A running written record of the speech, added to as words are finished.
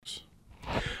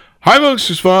Hi folks,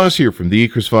 Chris Voss here from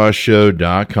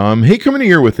thechrisvossshow.com. Hey, coming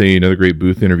here with another great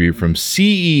booth interview from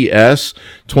CES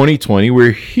 2020.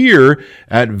 We're here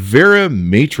at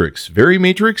Verimatrix.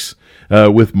 Verimatrix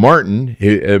with Martin.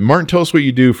 Hey, Martin, tell us what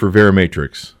you do for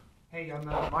Verimatrix. Hey, I'm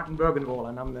Martin Bergenwall,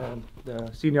 and I'm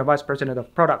the Senior Vice President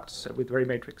of Products with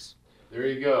Verimatrix. There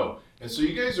you go. And so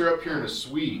you guys are up here in a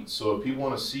suite, so if people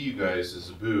want to see you guys as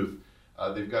a booth,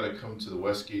 they've got to come to the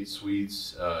Westgate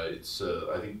Suites. It's,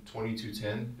 I think,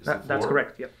 2210 is the floor? That's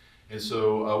correct, yeah. And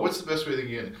so what's the best way they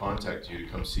can get in contact you to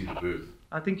come see the booth?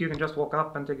 I think you can just walk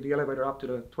up and take the elevator up to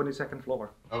the 22nd floor.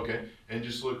 Okay, and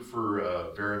just look for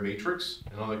Verimatrix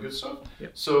and all that good stuff.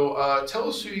 Yep. So tell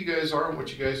us who you guys are and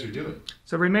what you guys are doing.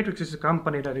 So Verimatrix is a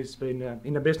company that has been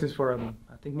in the business for, I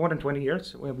think, more than 20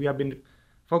 years. We have been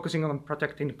focusing on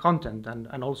protecting content,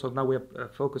 and also now we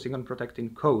are focusing on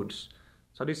protecting codes.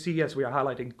 So this CES we are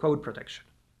highlighting code protection.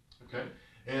 Okay,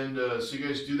 and so you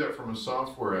guys do that from a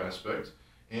software aspect.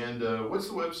 And what's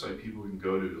the website people can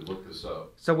go to look this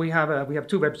up? So we have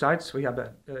two websites. We have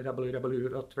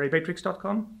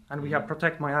www.verimatrix.com and we have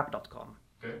protectmyapp.com.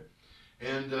 Okay,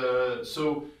 and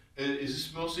so is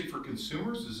this mostly for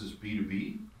consumers? Is this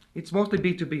B2B? It's mostly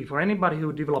B2B for anybody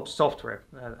who develops software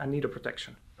and need a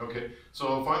protection. Okay,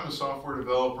 so if I'm a software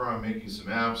developer, I'm making some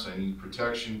apps, I need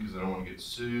protection because I don't want to get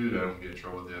sued, I don't want to get in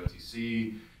trouble with the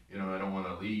FTC, I don't want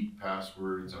to leak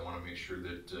passwords, I want to make sure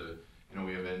that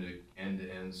we have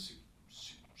end-to-end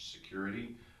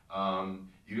security.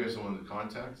 You guys are the one to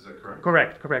contact, is that correct?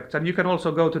 Correct. And you can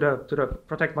also go to the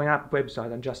Protect My App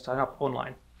website and just sign up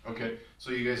online. Okay,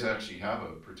 so you guys actually have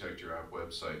a Protect Your App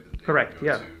website that they Correct, can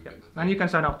go yeah. to. And you can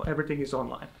sign up, everything is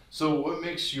online. So what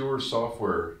makes your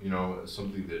software,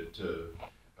 something that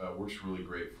works really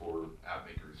great for app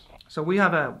makers? So we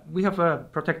have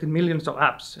protected millions of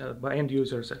apps by end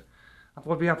users.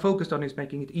 What we are focused on is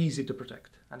making it easy to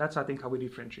protect, and that's, I think, how we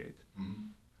differentiate. Mm-hmm.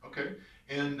 Okay,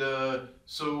 and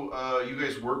so you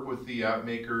guys work with the app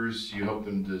makers, you help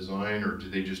them design, or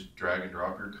do they just drag and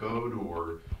drop your code,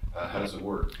 or how does it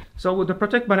work? So with the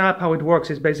Protect My App, how it works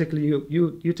is basically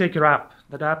you take your app,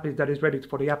 that is ready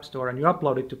for the App Store, and you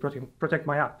upload it to Protect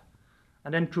My App.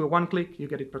 And then through one click, you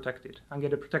get it protected and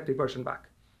get a protected version back.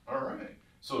 All right.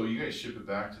 So you guys ship it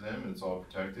back to them and it's all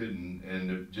protected,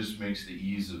 and it just makes the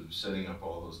ease of setting up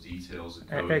all those details and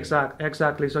code.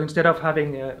 Exactly. So instead of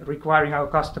requiring our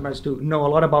customers to know a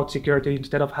lot about security,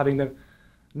 instead of having them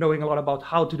knowing a lot about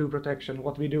how to do protection,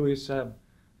 what we do is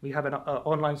we have an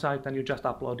online site and you just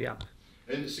upload the app.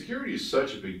 And security is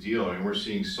such a big deal. I mean, we're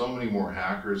seeing so many more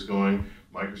hackers going.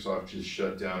 Microsoft just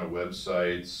shut down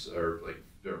websites,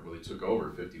 they took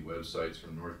over 50 websites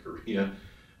from North Korea.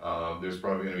 There's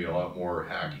probably going to be a lot more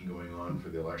hacking going on for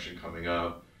the election coming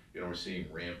up. We're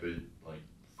seeing rampant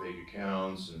fake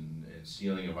accounts and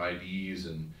stealing of IDs,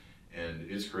 and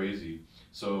it's crazy.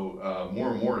 So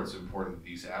more and more it's important that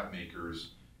these app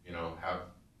makers have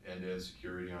end-to-end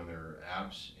security on their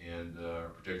apps and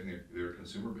protecting their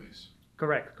consumer base.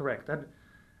 Correct.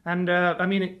 And I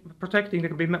mean, protecting, there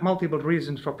can be multiple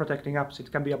reasons for protecting apps.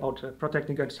 It can be about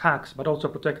protecting against hacks, but also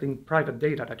protecting private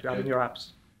data that you have in your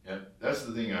apps. Yeah, that's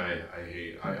the thing I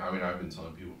hate. I mean, I've been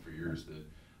telling people for years that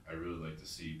I really like to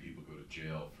see people go to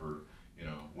jail for,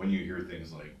 when you hear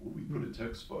things like, well, we put a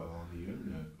text file on the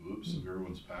internet, oops, of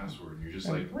everyone's password, and you're just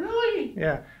like, really?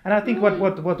 Yeah, and I think really?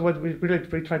 what we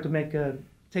really try to make,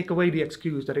 take away the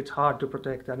excuse that it's hard to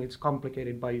protect and it's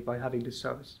complicated by having this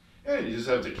service. Yeah, you just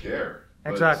have to care.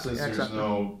 Exactly. There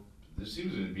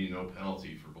seems to be no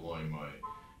penalty for blowing my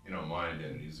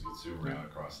identity as a consumer out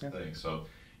across the thing. So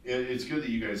it's good that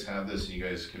you guys have this and you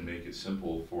guys can make it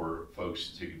simple for folks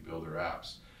to build their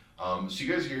apps. So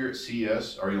you guys are here at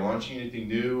CES. Are you launching anything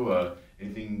new?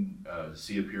 Anything to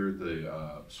see up here at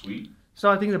the suite? So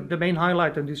I think the main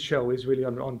highlight of this show is really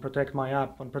on Protect My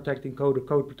App, on protecting code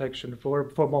protection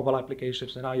for mobile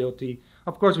applications and IoT.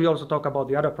 Of course, we also talk about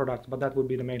the other products, but that would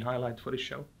be the main highlight for this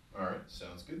show. All right,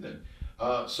 sounds good then.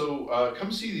 So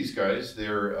come see these guys.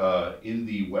 They're in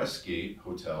the Westgate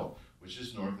Hotel, which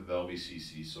is north of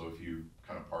LVCC. So if you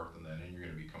kind of parked on that end, you're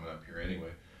going to be coming up here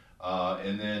anyway.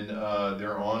 And then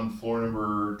they're on floor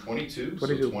number 22, so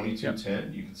 2210.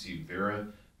 Yep. You can see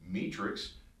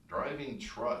Verimatrix, driving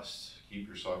trust. Keep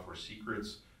your software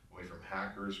secrets away from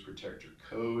hackers, protect your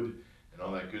code, and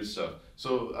all that good stuff.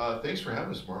 So thanks for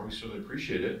having us, Mark. We certainly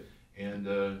appreciate it. And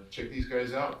check these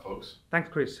guys out, folks. Thanks,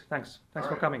 Chris. Thanks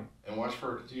for coming. And watch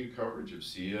for our continued coverage of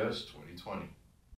CES 2020.